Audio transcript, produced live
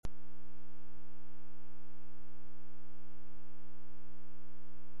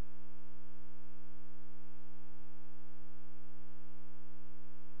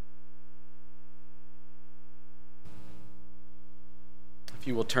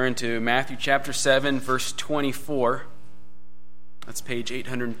you will turn to Matthew chapter 7, verse 24. That's page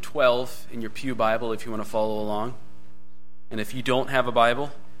 812 in your pew Bible if you want to follow along. And if you don't have a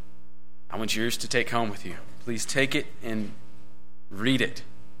Bible, I want yours to take home with you. Please take it and read it.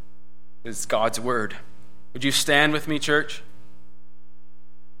 It's God's Word. Would you stand with me, church?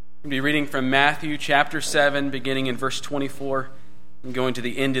 I'm going to be reading from Matthew chapter 7, beginning in verse 24, and going to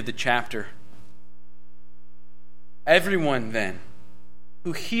the end of the chapter. Everyone, then,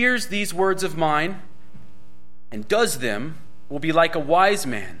 who hears these words of mine and does them will be like a wise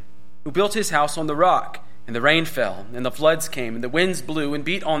man who built his house on the rock, and the rain fell, and the floods came, and the winds blew and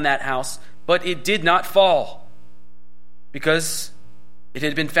beat on that house, but it did not fall, because it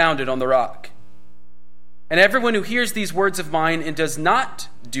had been founded on the rock. And everyone who hears these words of mine and does not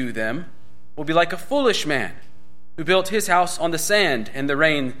do them will be like a foolish man who built his house on the sand, and the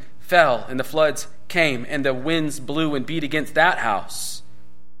rain fell, and the floods came, and the winds blew and beat against that house.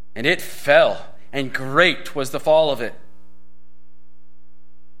 And it fell, and great was the fall of it.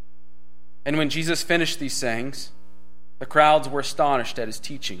 And when Jesus finished these sayings, the crowds were astonished at his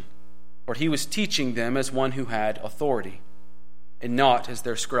teaching, for he was teaching them as one who had authority, and not as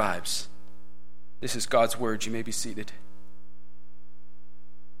their scribes. This is God's word. You may be seated.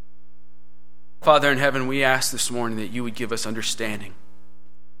 Father in heaven, we ask this morning that you would give us understanding.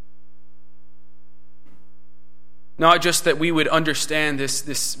 Not just that we would understand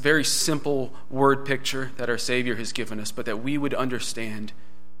this very simple word picture that our Savior has given us, but that we would understand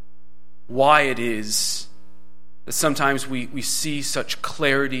why it is that sometimes we see such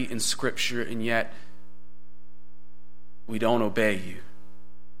clarity in Scripture and yet we don't obey you.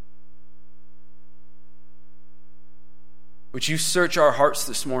 Would you search our hearts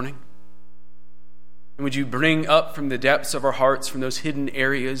this morning? And would you bring up from the depths of our hearts, from those hidden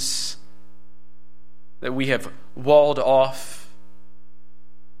areas that we have walled off,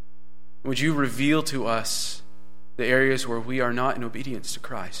 would you reveal to us the areas where we are not in obedience to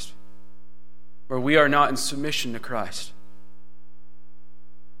Christ, where we are not in submission to Christ,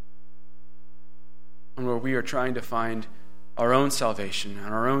 and where we are trying to find our own salvation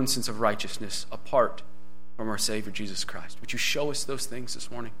and our own sense of righteousness apart from our Savior Jesus Christ? Would you show us those things this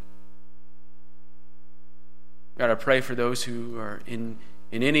morning? God, I pray for those who are in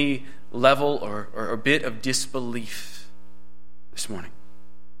any level or a bit of disbelief this morning.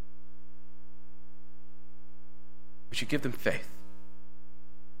 Would you give them faith?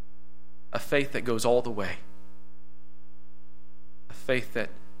 A faith that goes all the way. A faith that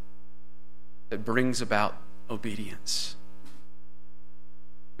brings about obedience.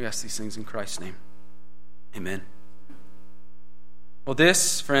 We ask these things in Christ's name. Amen. Well,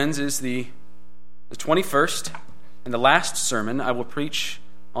 this, friends, is the 21st and the last sermon I will preach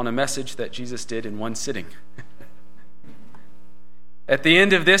on a message that Jesus did in one sitting. At the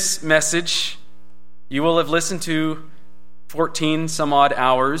end of this message, you will have listened to 14 some odd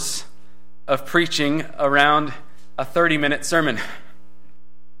hours of preaching around a 30-minute sermon.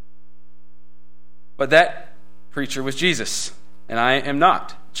 But that preacher was Jesus, and I am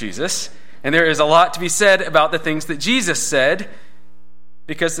not Jesus. And there is a lot to be said about the things that Jesus said,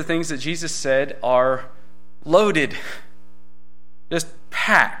 because the things that Jesus said are loaded, just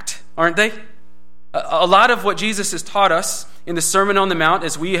packed, aren't they? A lot of what Jesus has taught us in the Sermon on the Mount,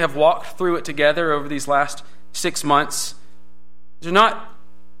 as we have walked through it together over these last 6 months, they're not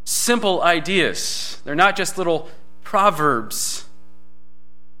simple ideas. They're not just little proverbs.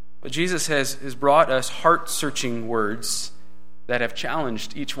 But Jesus has brought us heart-searching words that have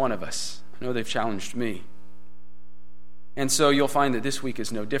challenged each one of us. I know they've challenged me. And so you'll find that this week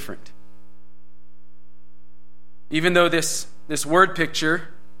is no different. Even though this word picture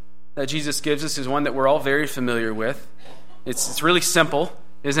that Jesus gives us is one that we're all very familiar with, it's really simple,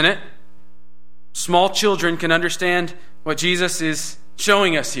 isn't it? Small children can understand what Jesus is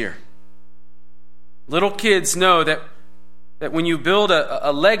showing us here. Little kids know that when you build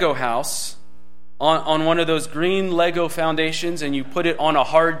a Lego house on one of those green Lego foundations and you put it on a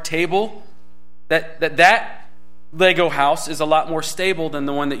hard table, that Lego house is a lot more stable than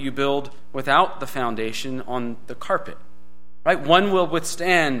the one that you build without the foundation on the carpet. Right? One will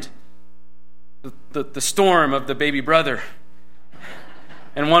withstand the storm of the baby brother,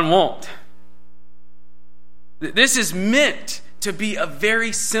 and one won't. This is meant to be a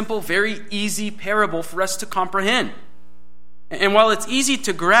very simple, very easy parable for us to comprehend. And while it's easy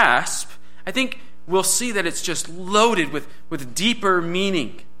to grasp, I think we'll see that it's just loaded with deeper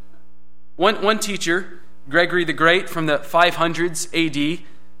meaning. One teacher, Gregory the Great from the 500s AD,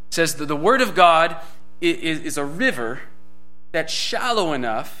 says that the Word of God is a river that's shallow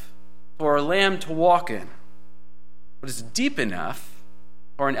enough for a lamb to walk in, but it's deep enough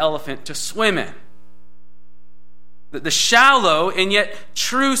or an elephant to swim in. The shallow and yet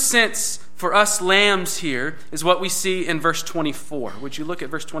true sense for us lambs here is what we see in verse 24. Would you look at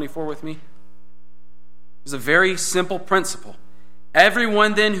verse 24 with me? It's a very simple principle.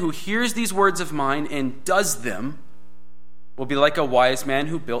 Everyone then who hears these words of mine and does them will be like a wise man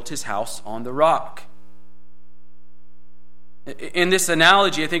who built his house on the rock. In this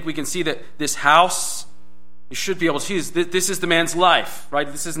analogy, I think we can see that this house, you should be able to see this is the man's life,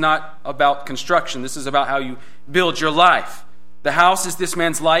 right? This is not about construction. This is about how you build your life. The house is this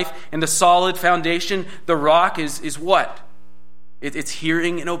man's life, and the solid foundation, the rock, is what? It's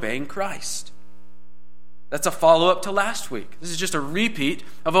hearing and obeying Christ. That's a follow-up to last week. This is just a repeat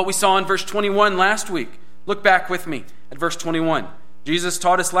of what we saw in verse 21 last week. Look back with me at verse 21. Jesus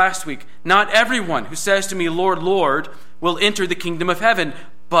taught us last week, "Not everyone who says to me, 'Lord, Lord,' will enter the kingdom of heaven,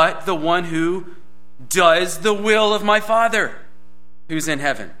 but the one who does the will of my Father who's in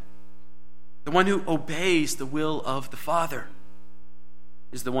heaven." The one who obeys the will of the Father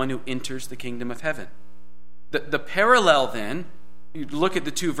is the one who enters the kingdom of heaven. The parallel then, you look at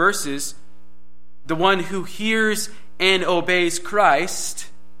the two verses, the one who hears and obeys Christ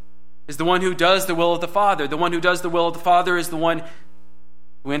is the one who does the will of the Father. The one who does the will of the Father is the one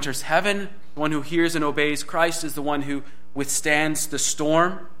who enters heaven. The one who hears and obeys Christ is the one who withstands the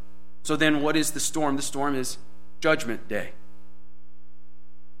storm. So then what is the storm? The storm is Judgment Day.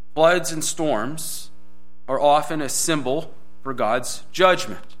 Floods and storms are often a symbol for God's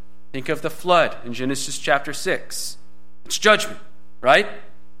judgment. Think of the flood in Genesis chapter 6. It's judgment, right?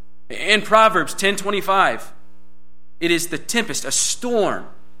 In Proverbs 10:25, it is the tempest, a storm,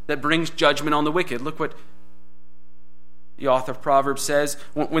 that brings judgment on the wicked. Look what the author of Proverbs says.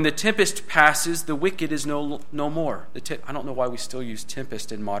 When the tempest passes, the wicked is no more. I don't know why we still use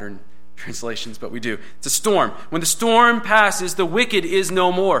tempest in modern translations, but we do. It's a storm. When the storm passes, the wicked is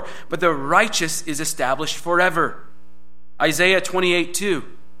no more, but the righteous is established forever. Isaiah 28:2.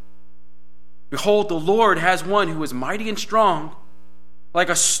 Behold, the Lord has one who is mighty and strong, like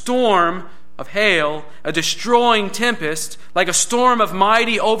a storm of hail, a destroying tempest, like a storm of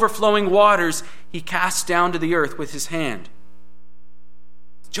mighty overflowing waters, he casts down to the earth with his hand.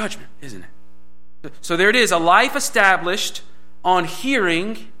 It's judgment, isn't it? So there it is, a life established on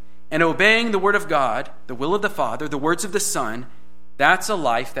hearing and obeying the word of God, the will of the Father, the words of the Son. That's a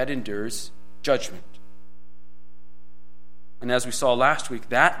life that endures judgment. And as we saw last week,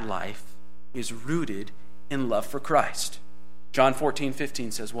 that life is rooted in love for Christ. John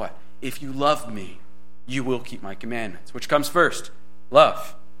 14:15 says what? If you love me, you will keep my commandments. Which comes first?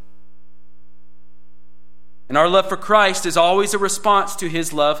 Love. And our love for Christ is always a response to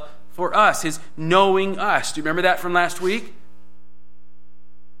his love for us, his knowing us. Do you remember that from last week?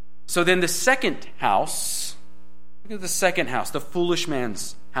 So then the second house, look at the second house, the foolish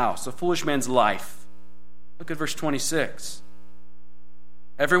man's house, the foolish man's life. Look at verse 26.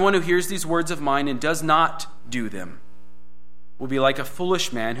 Everyone who hears these words of mine and does not do them will be like a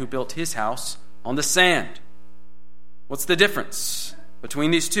foolish man who built his house on the sand. What's the difference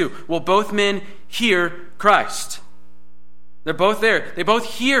between these two? Well, both men hear Christ. They're both there. They both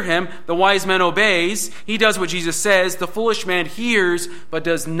hear him. The wise man obeys. He does what Jesus says. The foolish man hears but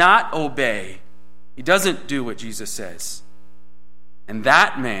does not obey. He doesn't do what Jesus says. And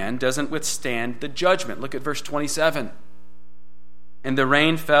that man doesn't withstand the judgment. Look at verse 27. And the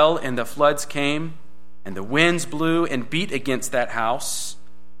rain fell and the floods came, and the winds blew and beat against that house,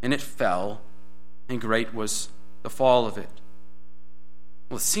 and it fell, and great was the fall of it.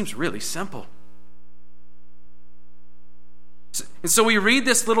 Well, it seems really simple. And so we read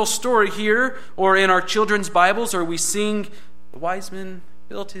this little story here, or in our children's Bibles, or we sing, the wise man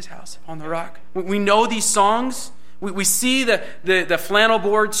built his house upon the rock. We know these songs. We see the flannel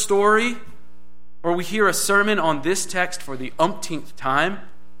board story, or we hear a sermon on this text for the umpteenth time.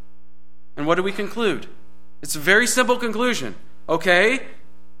 And what do we conclude? It's a very simple conclusion. Okay,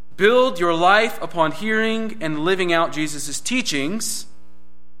 build your life upon hearing and living out Jesus' teachings,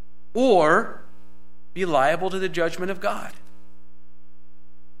 or be liable to the judgment of God.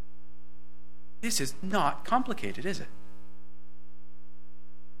 This is not complicated, is it?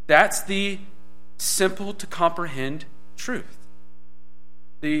 That's the simple to comprehend truth.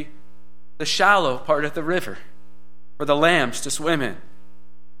 The shallow part of the river for the lambs to swim in.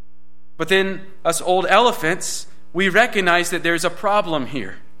 But then us old elephants, we recognize that there's a problem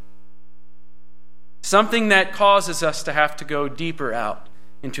here. Something that causes us to have to go deeper out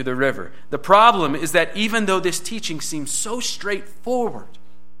into the river. The problem is that even though this teaching seems so straightforward,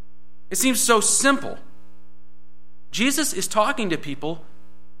 it seems so simple, Jesus is talking to people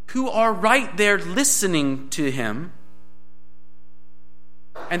who are right there listening to him,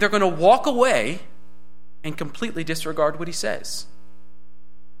 and they're going to walk away and completely disregard what he says.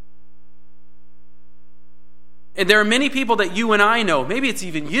 And there are many people that you and I know, maybe it's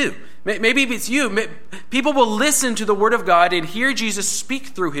even you, maybe it's you, people will listen to the word of God and hear Jesus speak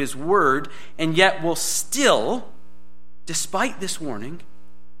through his word, and yet will still, despite this warning,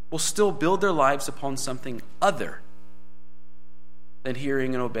 will still build their lives upon something other than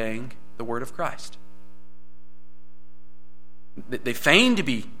hearing and obeying the word of Christ. They feign to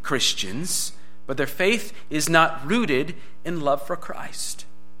be Christians, but their faith is not rooted in love for Christ.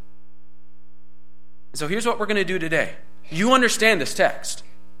 So here's what we're going to do today. You understand this text.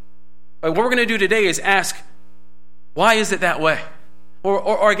 But what we're going to do today is ask, why is it that way?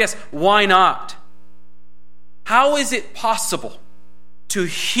 Or I guess, why not? How is it possible to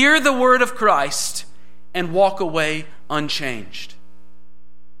hear the word of Christ and walk away unchanged?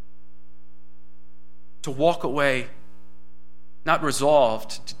 To walk away not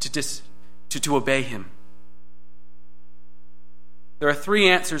resolved to obey him. There are three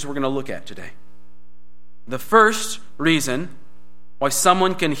answers we're going to look at today. The first reason why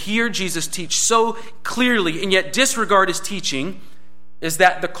someone can hear Jesus teach so clearly and yet disregard his teaching is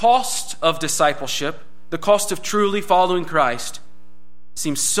that the cost of discipleship, the cost of truly following Christ,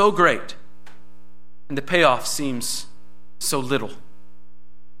 seems so great, and the payoff seems so little.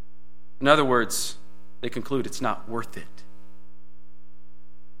 In other words, they conclude it's not worth it.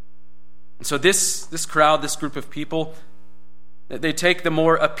 And so this crowd, this group of people, they take the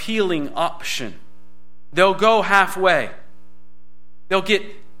more appealing option. They'll go halfway. They'll get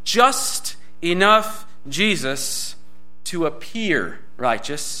just enough Jesus to appear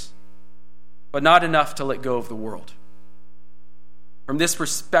righteous, but not enough to let go of the world. From this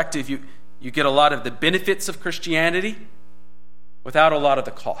perspective, you get a lot of the benefits of Christianity without a lot of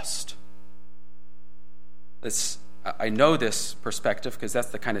the cost. I know this perspective because that's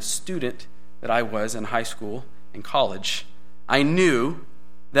the kind of student that I was in high school and college. I knew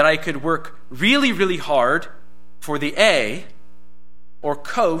that I could work really, really hard for the A or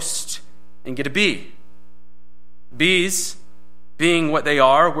coast and get a B. B's, being what they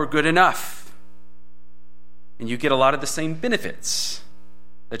are, were good enough. And you get a lot of the same benefits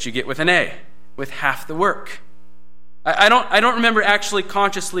that you get with an A, with half the work. I don't remember actually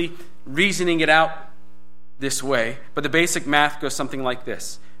consciously reasoning it out this way, but the basic math goes something like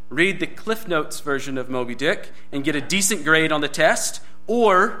this. Read the Cliff Notes version of Moby Dick and get a decent grade on the test,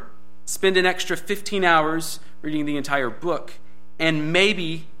 or spend an extra 15 hours reading the entire book and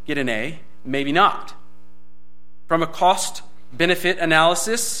maybe get an A, maybe not. From a cost-benefit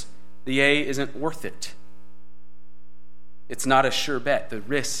analysis, the A isn't worth it. It's not a sure bet. The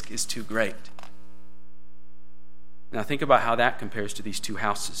risk is too great. Now think about how that compares to these two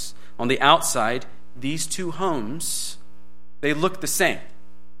houses. On the outside, these two homes, they look the same.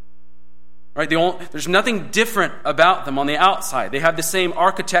 Right? There's nothing different about them on the outside. They have the same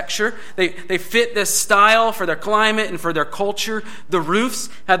architecture. They fit this style for their climate and for their culture. The roofs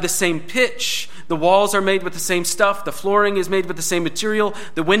have the same pitch. The walls are made with the same stuff. The flooring is made with the same material.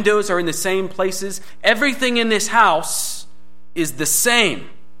 The windows are in the same places. Everything in this house is the same.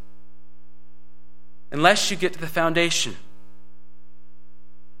 Unless you get to the foundation.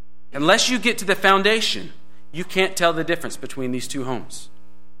 Unless you get to the foundation, you can't tell the difference between these two homes.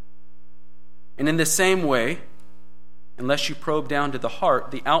 And in the same way, unless you probe down to the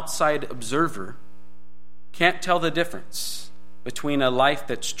heart, the outside observer can't tell the difference between a life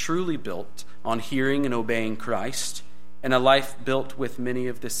that's truly built on hearing and obeying Christ and a life built with many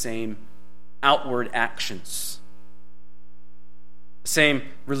of the same outward actions, the same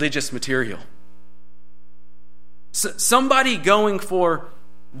religious material. Somebody going for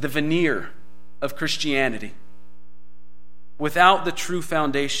the veneer of Christianity without the true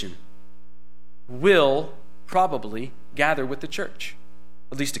foundation will probably gather with the church,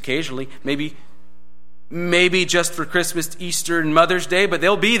 at least occasionally, maybe just for Christmas, Easter, and Mother's Day, but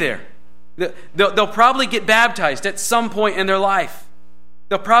they'll be there. They'll probably get baptized at some point in their life.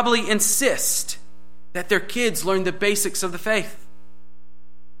 They'll probably insist that their kids learn the basics of the faith.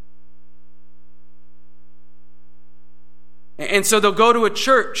 And so they'll go to a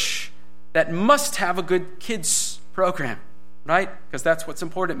church that must have a good kids program, right? Because that's what's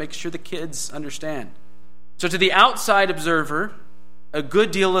important, make sure the kids understand. So to the outside observer, a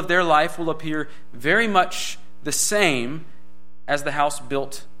good deal of their life will appear very much the same as the house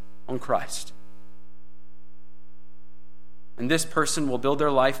built on Christ. And this person will build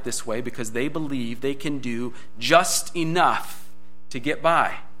their life this way because they believe they can do just enough to get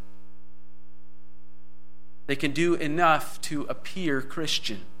by. They can do enough to appear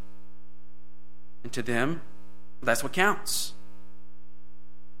Christian. And to them, that's what counts.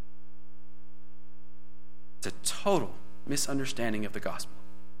 It's a total misunderstanding of the gospel.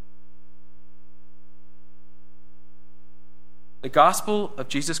 The gospel of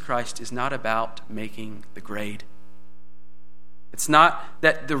Jesus Christ is not about making the grade. It's not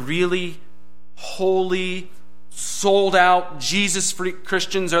that the really holy, sold-out, Jesus-freak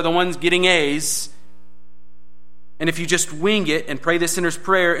Christians are the ones getting A's. And if you just wing it and pray the sinner's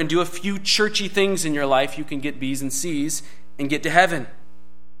prayer and do a few churchy things in your life, you can get B's and C's and get to heaven.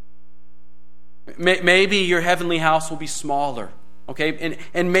 Maybe your heavenly house will be smaller, okay?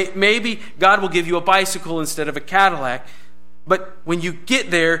 And maybe God will give you a bicycle instead of a Cadillac. But when you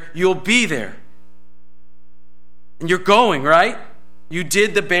get there, you'll be there. And you're going, right? You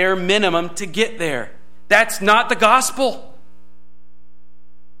did the bare minimum to get there. That's not the gospel.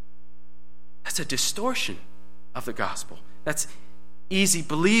 That's a distortion of the gospel. That's easy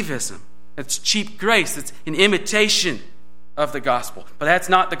believism. That's cheap grace. That's an imitation of the gospel. But that's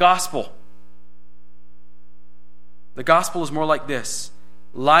not the gospel. The gospel is more like this.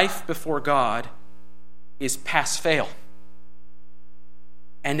 Life before God is pass-fail.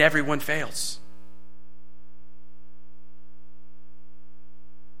 And everyone fails.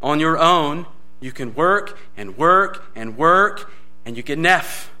 On your own, you can work and work and work, and you get an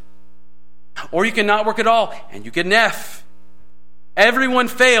F. Or you can not work at all, and you get an F. Everyone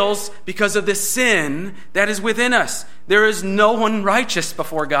fails because of the sin that is within us. There is no one righteous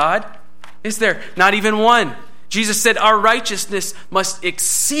before God, is there? Not even one. Jesus said our righteousness must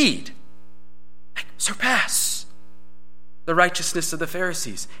exceed, surpass the righteousness of the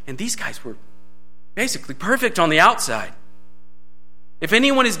Pharisees. And these guys were basically perfect on the outside. If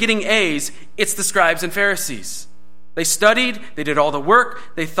anyone is getting A's, it's the scribes and Pharisees. They studied, they did all the work,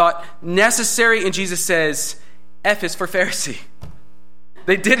 they thought necessary, and Jesus says, F is for Pharisee.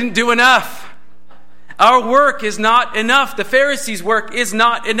 They didn't do enough. Our work is not enough. The Pharisees' work is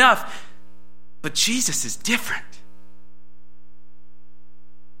not enough. But Jesus is different.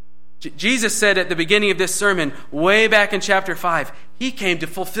 Jesus said at the beginning of this sermon, way back in chapter 5, he came to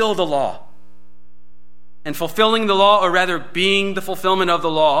fulfill the law. And fulfilling the law, or rather being the fulfillment of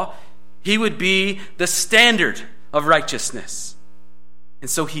the law, he would be the standard of righteousness. And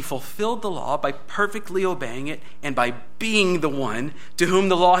so he fulfilled the law by perfectly obeying it and by being the one to whom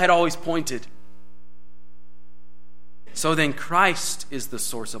the law had always pointed. So then Christ is the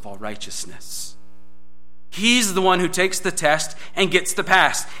source of all righteousness. He's the one who takes the test and gets the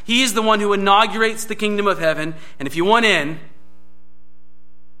pass. He's the one who inaugurates the kingdom of heaven. And if you want in,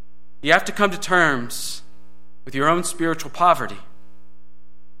 you have to come to terms with your own spiritual poverty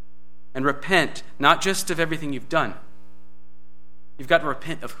and repent not just of everything you've done. You've got to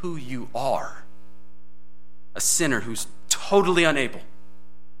repent of who you are. A sinner who's totally unable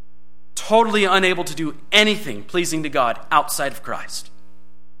to do anything pleasing to God outside of Christ.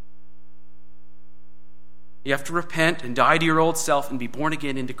 You have to repent and die to your old self and be born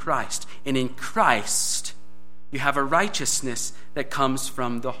again into Christ. And in Christ, you have a righteousness that comes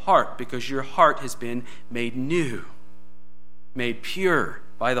from the heart because your heart has been made new, made pure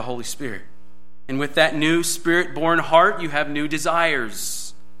by the Holy Spirit. And with that new Spirit-born heart, you have new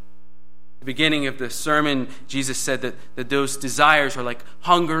desires. At the beginning of the sermon, Jesus said that those desires are like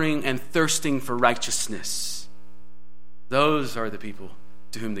hungering and thirsting for righteousness. Those are the people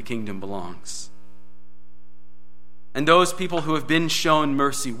to whom the kingdom belongs. And those people who have been shown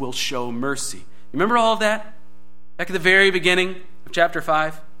mercy will show mercy. Remember all of that? Back at the very beginning of chapter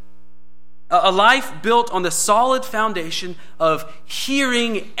 5? A life built on the solid foundation of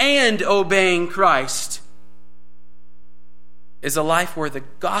hearing and obeying Christ is a life where the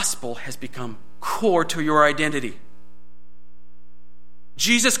gospel has become core to your identity.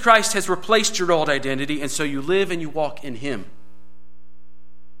 Jesus Christ has replaced your old identity, and so you live and you walk in Him.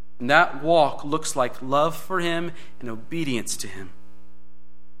 And that walk looks like love for Him and obedience to Him.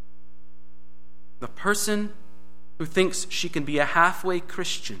 The person who thinks she can be a halfway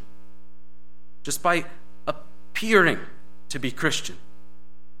Christian just by appearing to be Christian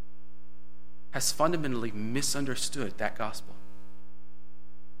has fundamentally misunderstood that gospel.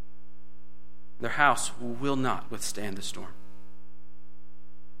 Their house will not withstand the storm.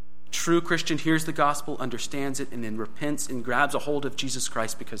 True Christian hears the gospel, understands it, and then repents and grabs a hold of Jesus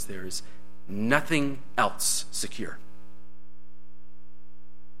Christ because there is nothing else secure.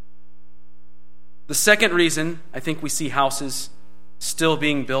 The second reason I think we see houses still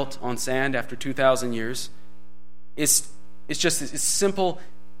being built on sand after 2,000 years is just it's simple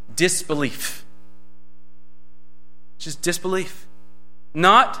disbelief. It's just disbelief.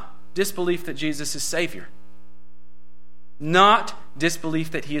 Not disbelief that Jesus is Savior. Not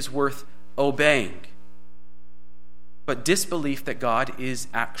disbelief that He is worth obeying, but disbelief that God is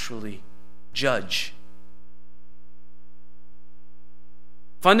actually judge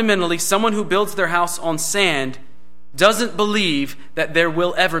Fundamentally, someone who builds their house on sand doesn't believe that there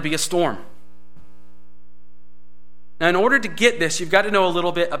will ever be a storm. Now, in order to get this, you've got to know a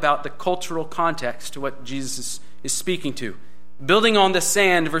little bit about the cultural context to what Jesus is speaking to. Building on the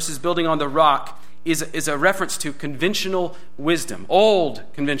sand versus building on the rock is a reference to conventional wisdom, old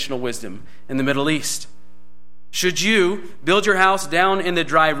conventional wisdom in the Middle East. Should you build your house down in the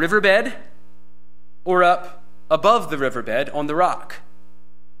dry riverbed or up above the riverbed on the rock?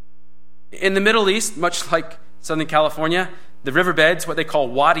 In the Middle East, much like Southern California, the riverbeds, what they call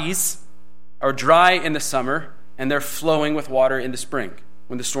wadis, are dry in the summer and they're flowing with water in the spring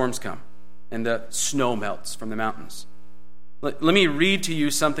when the storms come and the snow melts from the mountains. Let me read to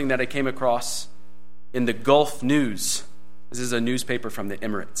you something that I came across in the Gulf News. This is a newspaper from the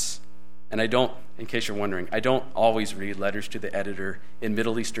Emirates. And I don't, in case you're wondering, I don't always read letters to the editor in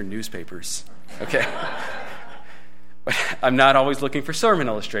Middle Eastern newspapers. Okay? But I'm not always looking for sermon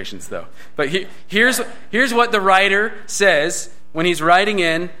illustrations, though. But here's what the writer says when he's writing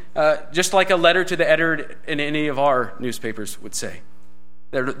in, just like a letter to the editor in any of our newspapers would say.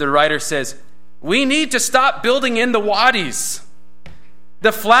 The writer says, "We need to stop building in the wadis.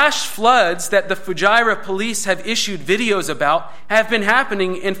 The flash floods that the Fujairah police have issued videos about have been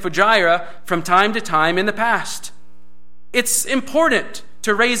happening in Fujairah from time to time in the past. It's important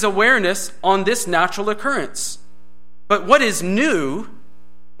to raise awareness on this natural occurrence. But what is new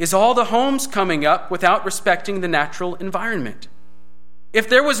is all the homes coming up without respecting the natural environment. If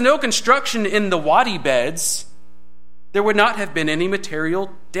there was no construction in the wadi beds, there would not have been any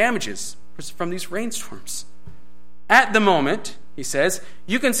material damages from these rainstorms. At the moment," he says,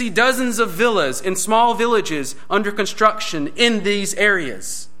 "you can see dozens of villas in small villages under construction in these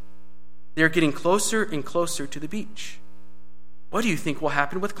areas. They're getting closer and closer to the beach. What do you think will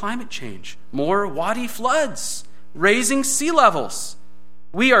happen with climate change? More wadi floods, raising sea levels.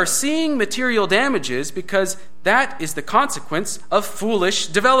 We are seeing material damages because that is the consequence of foolish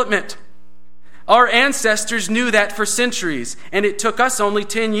development. Our ancestors knew that for centuries, and it took us only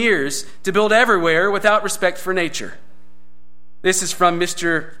 10 years to build everywhere without respect for nature." This is from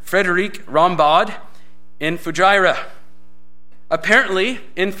Mr. Frederic Rambad in Fujairah. Apparently,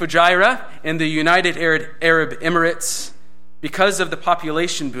 in Fujairah, in the United Arab Emirates, because of the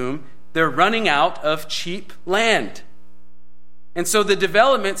population boom, they're running out of cheap land. And so the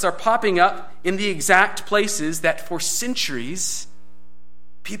developments are popping up in the exact places that for centuries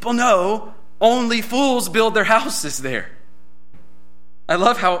people know only fools build their houses there. I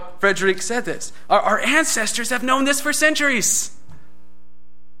love how Frederick said this. Our ancestors have known this for centuries.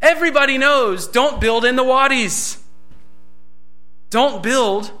 Everybody knows, don't build in the wadis. Don't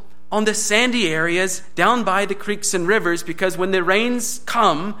build on the sandy areas down by the creeks and rivers, because when the rains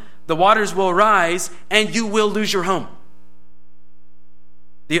come, the waters will rise and you will lose your home.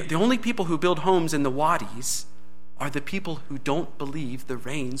 The only people who build homes in the wadis are the people who don't believe the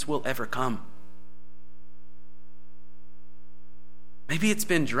rains will ever come. Maybe it's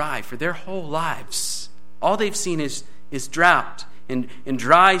been dry for their whole lives. All they've seen is drought and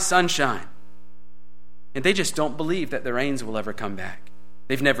dry sunshine. And they just don't believe that the rains will ever come back.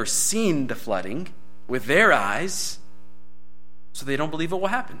 They've never seen the flooding with their eyes, so they don't believe it will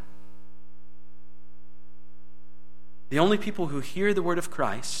happen. The only people who hear the word of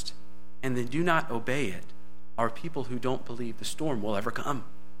Christ and then do not obey it are people who don't believe the storm will ever come.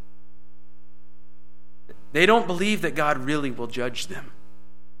 They don't believe that God really will judge them.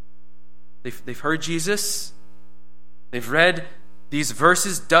 They've heard Jesus. They've read these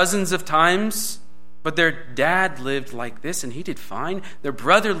verses dozens of times, but their dad lived like this and he did fine. Their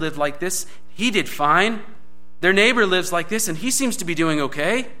brother lived like this, he did fine. Their neighbor lives like this and he seems to be doing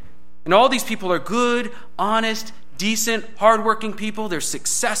okay. And all these people are good, honest, decent, hardworking people. They're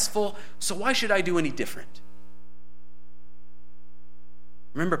successful. So why should I do any different?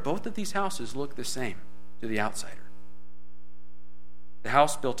 Remember, both of these houses look the same to the outsider. The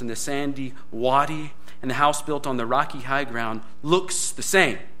house built in the sandy wadi and the house built on the rocky high ground looks the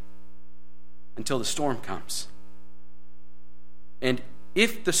same until the storm comes. And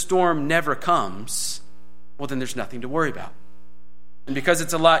if the storm never comes, well, then there's nothing to worry about. And because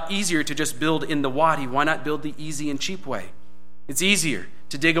it's a lot easier to just build in the wadi, why not build the easy and cheap way? It's easier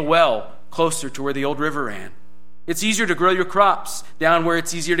to dig a well closer to where the old river ran. It's easier to grow your crops down where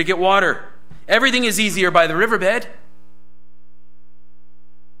it's easier to get water. Everything is easier by the riverbed.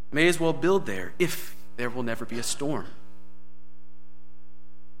 May as well build there if there will never be a storm.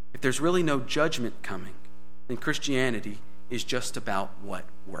 If there's really no judgment coming, then Christianity is just about what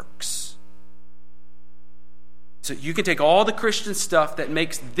works. So you can take all the Christian stuff that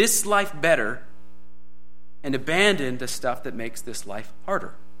makes this life better and abandon the stuff that makes this life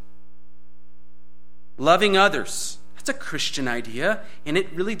harder. Loving others, that's a Christian idea, and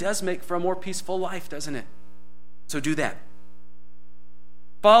it really does make for a more peaceful life, doesn't it? So do that.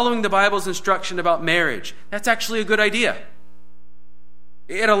 Following the Bible's instruction about marriage, that's actually a good idea.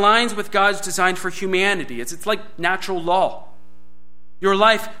 It aligns with God's design for humanity. It's like natural law. Your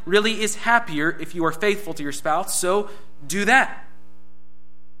life really is happier if you are faithful to your spouse, so do that.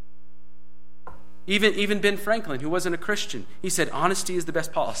 Even Ben Franklin, who wasn't a Christian, he said honesty is the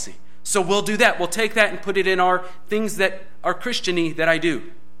best policy. So we'll do that. We'll take that and put it in our things that are Christian-y that I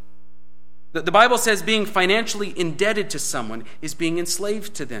do. The Bible says being financially indebted to someone is being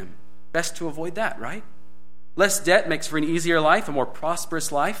enslaved to them. Best to avoid that, right? Less debt makes for an easier life, a more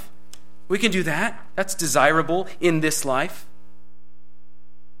prosperous life. We can do that. That's desirable in this life.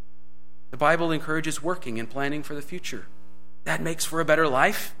 The Bible encourages working and planning for the future. That makes for a better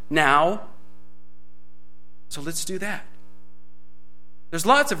life now. So let's do that. There's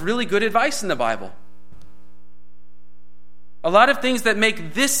lots of really good advice in the Bible. A lot of things that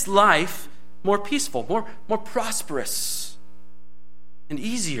make this life more peaceful, more prosperous, and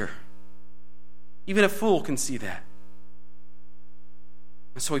easier. Even a fool can see that.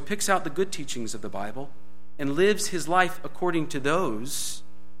 And so he picks out the good teachings of the Bible and lives his life according to those,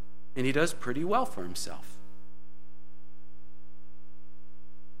 and he does pretty well for himself.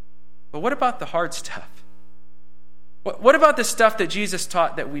 But what about the hard stuff? What about the stuff that Jesus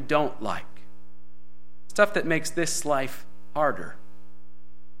taught that we don't like? Stuff that makes this life harder.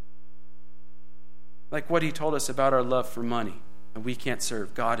 Like what he told us about our love for money. And we can't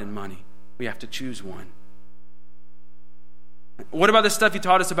serve God and money. We have to choose one. What about the stuff he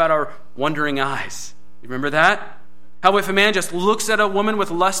taught us about our wandering eyes? You remember that? How if a man just looks at a woman with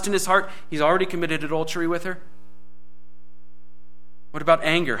lust in his heart, he's already committed adultery with her? What about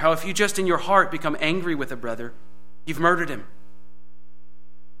anger? How if you just in your heart become angry with a brother, you've murdered him.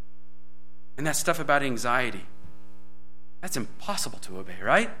 And that stuff about anxiety, that's impossible to obey,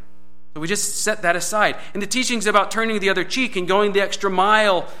 right? So we just set that aside. And the teachings about turning the other cheek and going the extra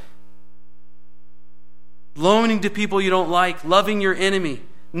mile, loaning to people you don't like, loving your enemy,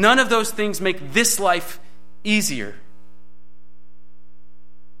 none of those things make this life easier.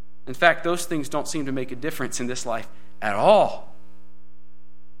 In fact, those things don't seem to make a difference in this life at all.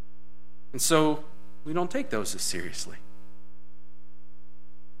 And so we don't take those as seriously.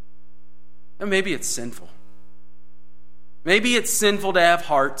 And maybe it's sinful. Maybe it's sinful to have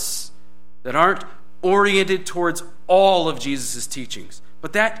hearts that aren't oriented towards all of Jesus' teachings.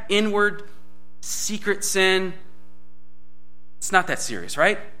 But that inward, secret sin, it's not that serious,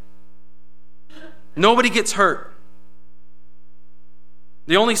 right? Nobody gets hurt.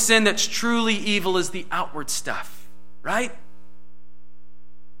 The only sin that's truly evil is the outward stuff, right?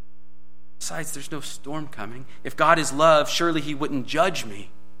 Besides, there's no storm coming. If God is love, surely he wouldn't judge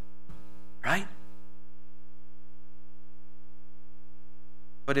me, right?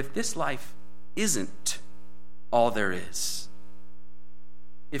 But if this life isn't all there is,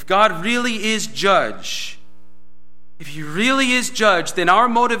 if God really is judge, if he really is judge, then our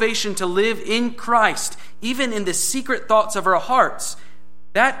motivation to live in Christ, even in the secret thoughts of our hearts,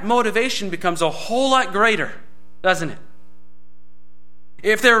 that motivation becomes a whole lot greater, doesn't it?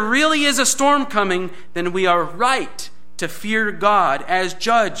 If there really is a storm coming, then we are right to fear God as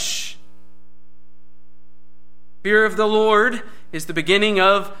judge. Fear of the Lord is the beginning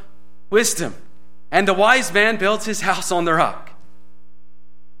of wisdom, and the wise man builds his house on the rock.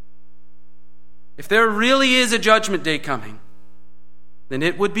 If there really is a judgment day coming, then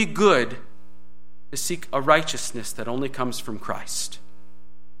it would be good to seek a righteousness that only comes from Christ,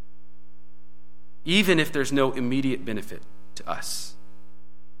 even if there's no immediate benefit to us.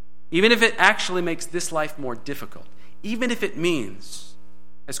 Even if it actually makes this life more difficult. Even if it means,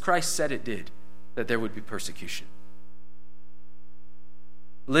 as Christ said it did, that there would be persecution.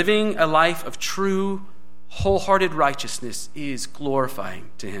 Living a life of true, wholehearted righteousness is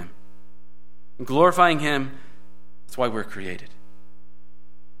glorifying to him. And glorifying him, that's why we're created.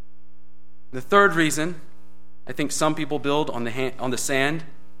 The third reason I think some people build on the sand,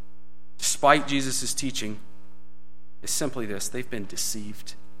 despite Jesus' teaching, is simply this: they've been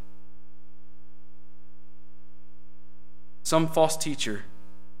deceived. Some false teacher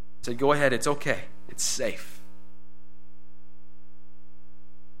said, go ahead, it's okay, it's safe.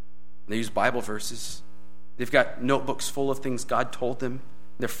 They use Bible verses. They've got notebooks full of things God told them.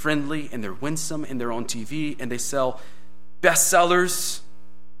 They're friendly and they're winsome and they're on TV and they sell bestsellers.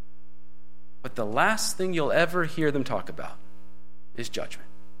 But the last thing you'll ever hear them talk about is judgment.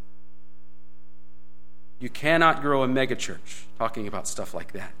 You cannot grow a megachurch talking about stuff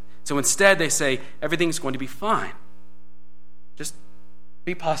like that. So instead they say, everything's going to be fine. Just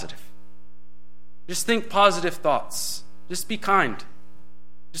be positive. Just think positive thoughts. Just be kind.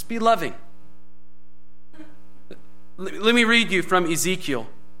 Just be loving. Let me read you from Ezekiel,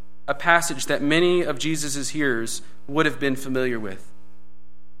 a passage that many of Jesus' hearers would have been familiar with.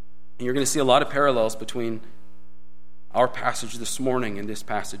 And you're going to see a lot of parallels between our passage this morning and this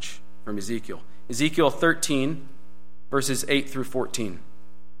passage from Ezekiel. Ezekiel 13, verses 8 through 14.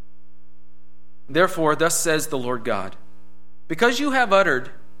 Therefore, thus says the Lord God, because you have uttered,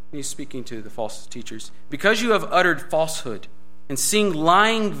 he's speaking to the false teachers, because you have uttered falsehood and seen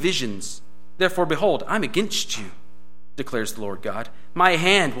lying visions, therefore, behold, I'm against you, declares the Lord God. My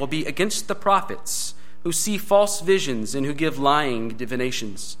hand will be against the prophets who see false visions and who give lying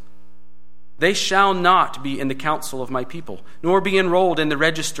divinations. They shall not be in the council of my people, nor be enrolled in the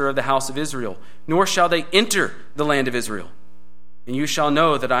register of the house of Israel, nor shall they enter the land of Israel. And you shall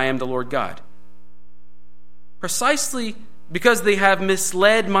know that I am the Lord God. Precisely because they have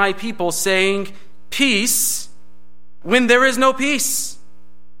misled my people, saying, peace, when there is no peace.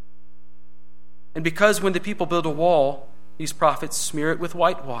 And because when the people build a wall, these prophets smear it with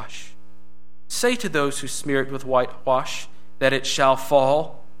whitewash. Say to those who smear it with whitewash that it shall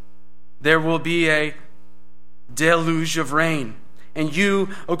fall. There will be a deluge of rain, and you,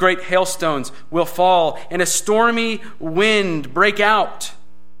 O great hailstones, will fall, and a stormy wind break out.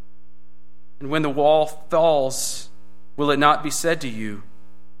 And when the wall falls, will it not be said to you,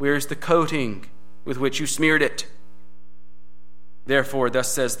 where is the coating with which you smeared it? Therefore,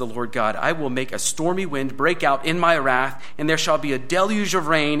 thus says the Lord God, I will make a stormy wind break out in my wrath, and there shall be a deluge of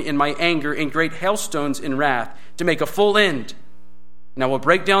rain in my anger, and great hailstones in wrath, to make a full end. And I will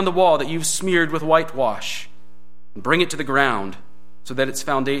break down the wall that you've smeared with whitewash, and bring it to the ground, so that its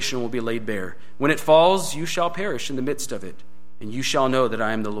foundation will be laid bare. When it falls, you shall perish in the midst of it, and you shall know that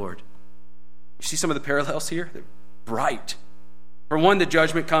I am the Lord. You see some of the parallels here? They're bright. For one, the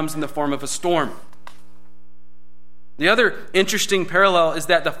judgment comes in the form of a storm. The other interesting parallel is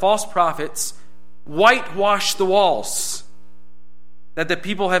that the false prophets whitewash the walls that the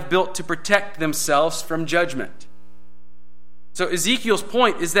people have built to protect themselves from judgment. So Ezekiel's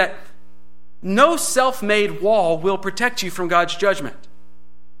point is that no self-made wall will protect you from God's judgment.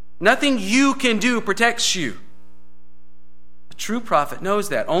 Nothing you can do protects you. A true prophet knows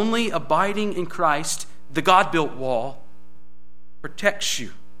that. Only abiding in Christ, the God-built wall, protects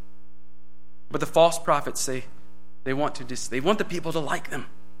you. But the false prophets say they want the people to like them.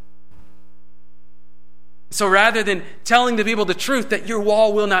 So rather than telling the people the truth that your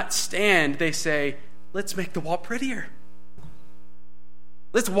wall will not stand, they say, let's make the wall prettier.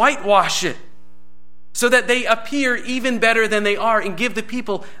 Let's whitewash it so that they appear even better than they are and give the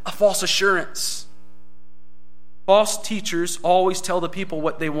people a false assurance. False teachers always tell the people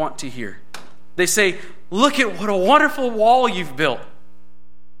what they want to hear. They say, look at what a wonderful wall you've built.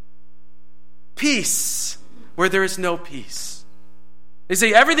 Peace where there is no peace. They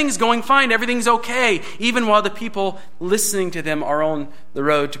say everything's going fine, everything's okay, even while the people listening to them are on the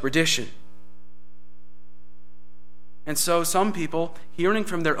road to perdition. And so some people, hearing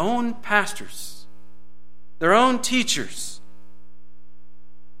from their own pastors, their own teachers,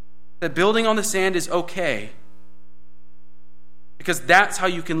 that building on the sand is okay, because that's how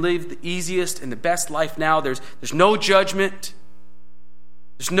you can live the easiest and the best life now. There's no judgment.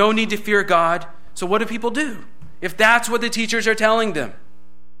 There's no need to fear God. So what do people do if that's what the teachers are telling them?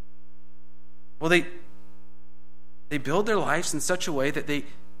 Well, they build their lives in such a way that they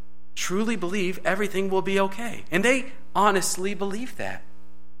truly believe everything will be okay. And they honestly believe that.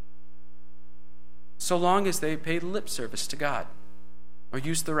 So long as they pay lip service to God or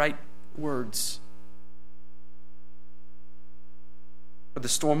use the right words. But the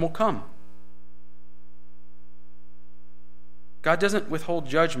storm will come. God doesn't withhold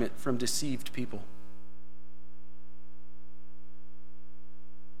judgment from deceived people.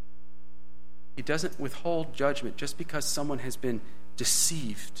 He doesn't withhold judgment just because someone has been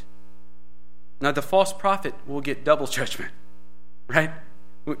deceived. Now, the false prophet will get double judgment, right?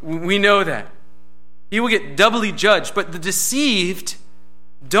 We know that. He will get doubly judged, but the deceived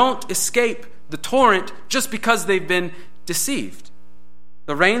don't escape the torrent just because they've been deceived.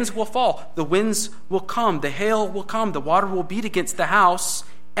 The rains will fall, the winds will come, the hail will come, the water will beat against the house,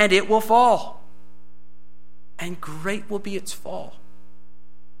 and it will fall. And great will be its fall.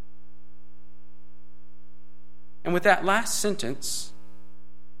 And with that last sentence,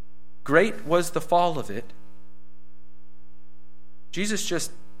 great was the fall of it, Jesus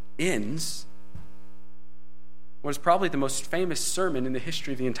just ends what is probably the most famous sermon in the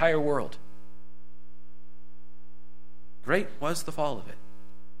history of the entire world. Great was the fall of it.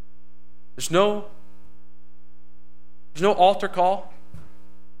 There's no altar call.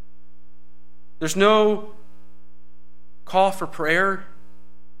 There's no call for prayer.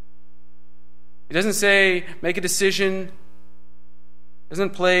 He doesn't say, make a decision. He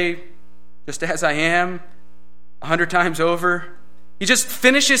doesn't play Just As I Am 100 times over. He just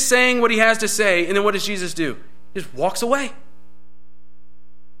finishes saying what he has to say, and then what does Jesus do? He just walks away.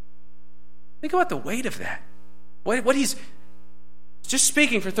 Think about the weight of that. What he's just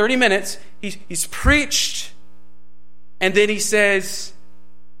speaking for 30 minutes. He's preached, and then he says,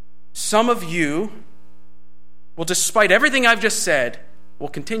 some of you will, despite everything I've just said, will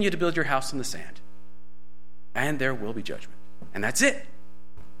continue to build your house in the sand. And there will be judgment. And that's it.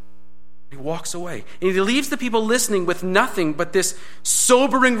 He walks away. And he leaves the people listening with nothing but this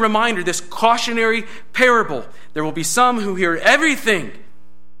sobering reminder, this cautionary parable. There will be some who hear everything,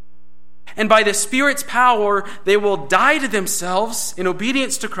 and by the Spirit's power, they will die to themselves in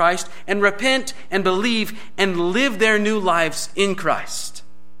obedience to Christ and repent and believe and live their new lives in Christ.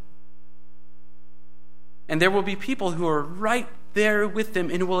 And there will be people who are right there with them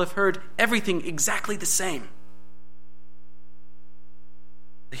and who will have heard everything exactly the same.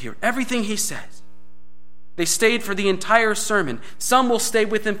 They hear everything he says. They stayed for the entire sermon. Some will stay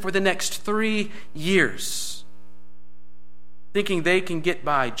with him for the next 3 years, thinking they can get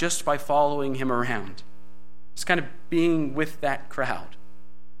by just by following him around. Just kind of being with that crowd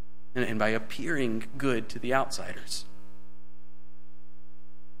and by appearing good to the outsiders.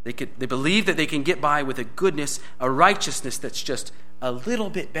 They believe that they can get by with a goodness, a righteousness that's just a little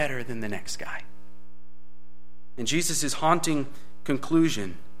bit better than the next guy. And Jesus' haunting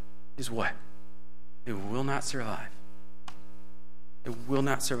conclusion is what? It will not survive. It will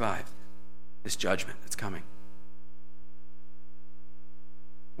not survive this judgment that's coming.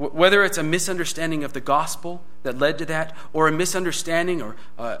 Whether it's a misunderstanding of the gospel that led to that, or a misunderstanding or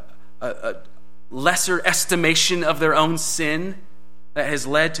a lesser estimation of their own sin that has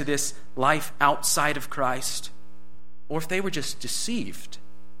led to this life outside of Christ, or if they were just deceived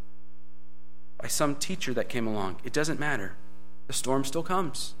by some teacher that came along, it doesn't matter. The storm still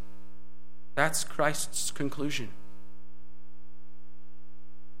comes. That's Christ's conclusion.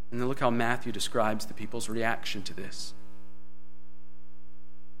 And then look how Matthew describes the people's reaction to this.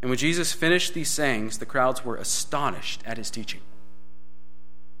 And when Jesus finished these sayings, the crowds were astonished at his teaching.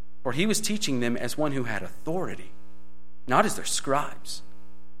 For he was teaching them as one who had authority, not as their scribes.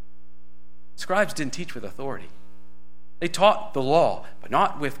 Scribes didn't teach with authority. They taught the law, but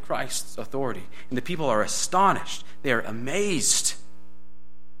not with Christ's authority. And the people are astonished. They are amazed.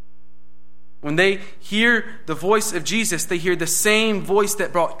 When they hear the voice of Jesus, they hear the same voice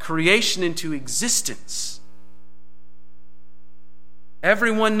that brought creation into existence.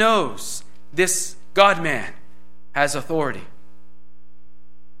 Everyone knows this God-man has authority.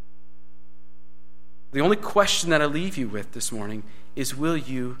 The only question that I leave you with this morning is, will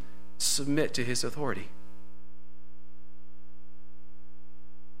you submit to his authority?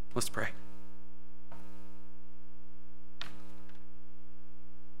 Let's pray.